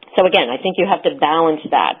 So again, I think you have to balance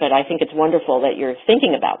that, but I think it's wonderful that you're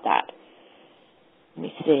thinking about that. Let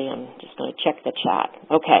me see, I'm just going to check the chat.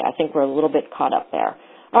 Okay, I think we're a little bit caught up there.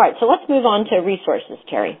 All right, so let's move on to resources,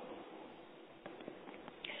 Terry.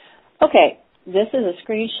 Okay, this is a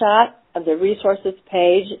screenshot of the resources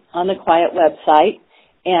page on the QIAT website,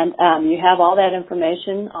 and you have all that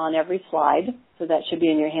information on every slide, so that should be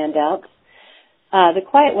in your handouts. The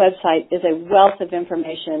QIAT website is a wealth of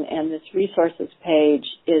information, and this resources page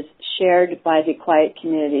is shared by the QIAT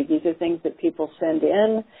community. These are things that people send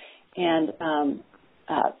in, and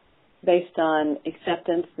based on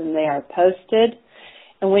acceptance, then they are posted.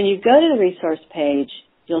 And when you go to the resource page,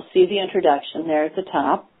 you'll see the introduction there at the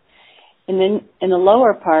top. And then in the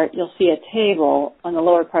lower part, you'll see a table on the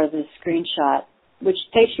lower part of the screenshot, which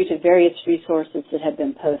takes you to various resources that have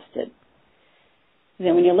been posted. And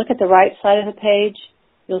then when you look at the right side of the page,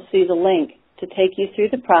 you'll see the link to take you through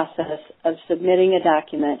the process of submitting a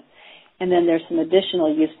document. And then there's some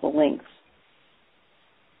additional useful links.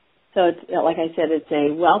 So, it's, like I said, it's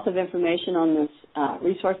a wealth of information on this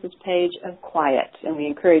resources page of QIAT, and we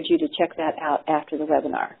encourage you to check that out after the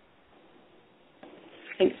webinar.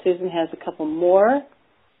 I think Susan has a couple more.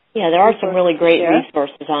 Yeah, there are some really great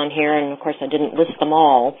resources on here, and of course I didn't list them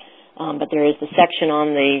all, but there is the section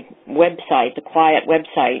on the website, the QIAT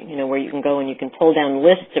website, you know, where you can go and you can pull down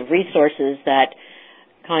lists of resources that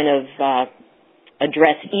kind of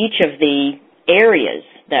address each of the areas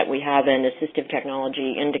that we have an assistive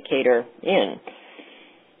technology indicator in.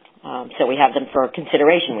 So we have them for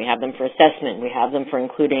consideration, we have them for assessment, we have them for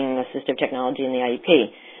including assistive technology in the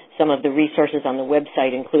IEP. Some of the resources on the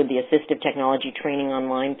website include the Assistive Technology Training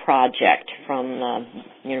Online Project from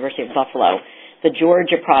the University of Buffalo, the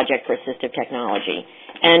Georgia Project for Assistive Technology,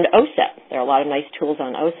 and OSEP. There are a lot of nice tools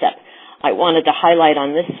on OSEP. I wanted to highlight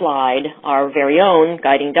on this slide our very own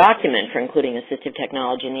guiding document for including assistive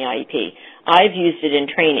technology in the IEP. I've used it in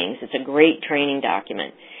trainings. It's a great training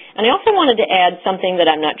document. And I also wanted to add something that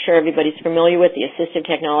I'm not sure everybody's familiar with, the Assistive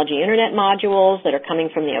Technology Internet modules that are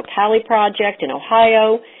coming from the Ocali Project in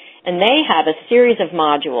Ohio. And they have a series of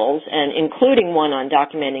modules, and including one on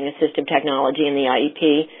documenting assistive technology in the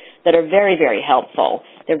IEP, that are very, very helpful.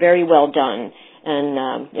 They're very well done. And,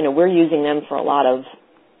 we're using them for a lot of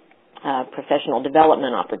professional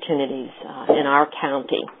development opportunities in our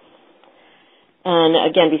county. And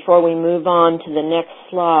again, before we move on to the next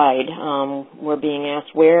slide, we're being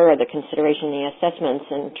asked where are the consideration of the assessments.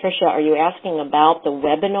 And Tricia, are you asking about the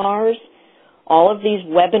webinars? All of these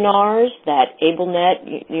webinars that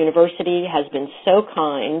AbleNet University has been so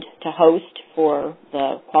kind to host for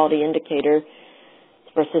the quality indicator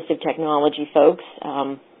for assistive technology folks,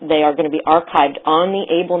 they are going to be archived on the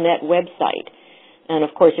AbleNet website. And,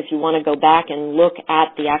 of course, if you want to go back and look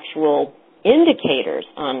at the actual indicators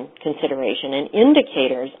on consideration and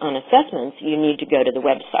indicators on assessments, you need to go to the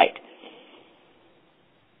website.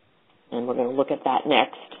 And we're going to look at that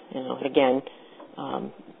next. Again,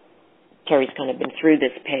 Terry's kind of been through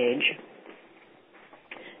this page.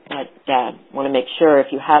 But want to make sure if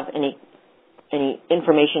you have any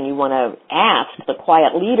information you want to ask the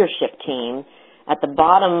QIAT leadership team, at the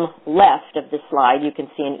bottom left of the slide, you can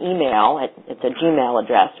see an email. It's a Gmail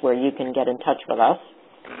address where you can get in touch with us.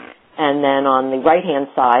 And then on the right-hand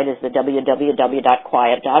side is the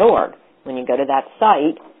www.quiat.org. When you go to that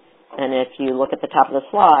site, and if you look at the top of the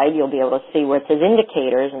slide, you'll be able to see where it says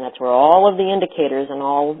indicators, and that's where all of the indicators in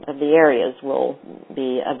all of the areas will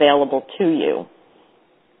be available to you.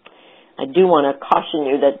 I do want to caution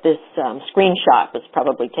you that this screenshot was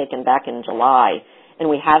probably taken back in July. And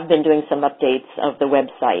we have been doing some updates of the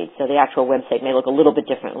website, so the actual website may look a little bit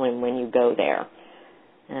different when you go there.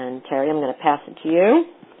 And Terry, I'm going to pass it to you.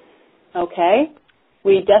 Okay.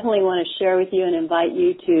 We definitely want to share with you and invite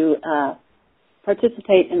you to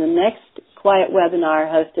participate in the next QIAT webinar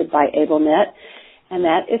hosted by AbleNet, and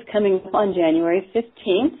that is coming on January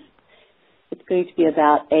 15th. It's going to be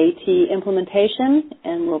about AT implementation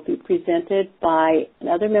and will be presented by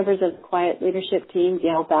other members of the QIAT leadership team,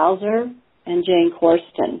 Gail Bowser and Jane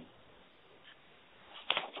Corsten.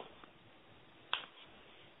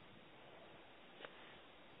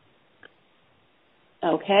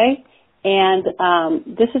 Okay, and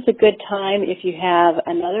this is a good time if you have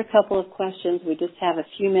another couple of questions. We just have a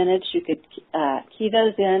few minutes. You could key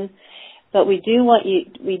those in, but we do want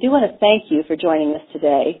to thank you for joining us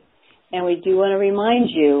today, and we do want to remind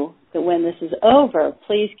you that when this is over,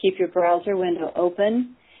 please keep your browser window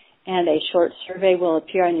open, and a short survey will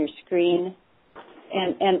appear on your screen.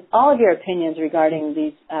 And all of your opinions regarding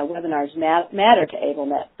these webinars matter to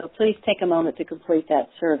AbleNet, so please take a moment to complete that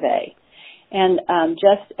survey. And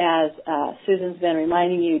just as Susan's been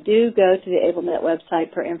reminding you, do go to the AbleNet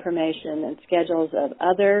website for information and schedules of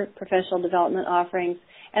other professional development offerings,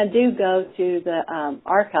 and do go to the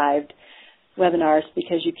archived webinars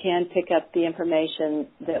because you can pick up the information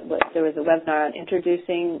that there was a webinar on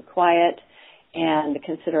introducing QIAT and the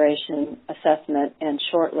consideration assessment, and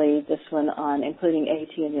shortly this one on including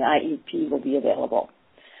AT and the IEP will be available.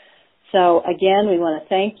 So again, we want to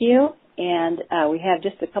thank you, and we have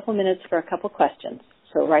just a couple minutes for a couple questions.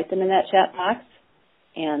 So write them in that chat box,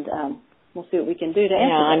 and we'll see what we can do to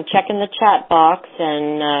answer them. I'm checking the chat box,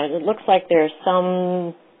 and it looks like there's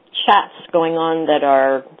some chats going on that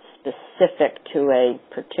are specific to a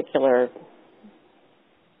particular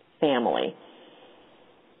family.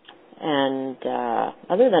 And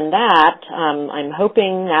other than that, I'm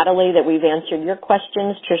hoping, Natalie, that we've answered your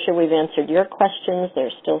questions. Tricia, we've answered your questions. They're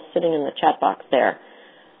still sitting in the chat box there.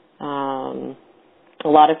 A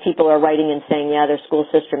lot of people are writing and saying, yeah, their school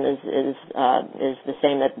system is the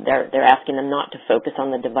same, that they're asking them not to focus on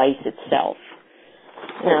the device itself.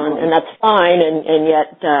 And that's fine, and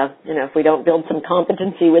yet, if we don't build some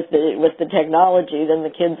competency with the technology, then the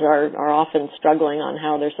kids are often struggling on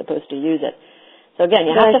how they're supposed to use it. So again,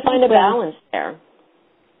 you have to find a balance there.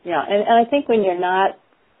 Yeah, and I think when you're not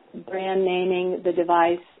brand naming the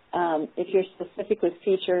device, if you're specific with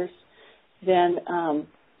features, then,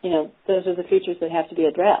 those are the features that have to be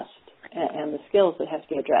addressed and the skills that have to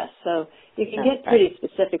be addressed. So you can get pretty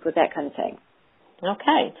specific with that kind of thing.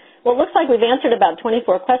 Okay. Well, it looks like we've answered about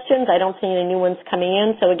 24 questions. I don't see any new ones coming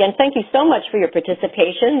in. So again, thank you so much for your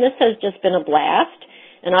participation. This has just been a blast.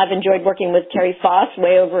 And I've enjoyed working with Terry Foss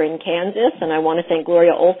way over in Kansas, and I want to thank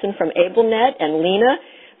Gloria Olson from AbleNet and Lena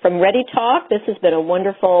from Ready Talk. This has been a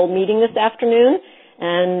wonderful meeting this afternoon,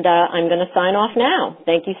 and I'm going to sign off now.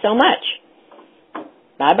 Thank you so much.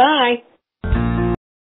 Bye-bye.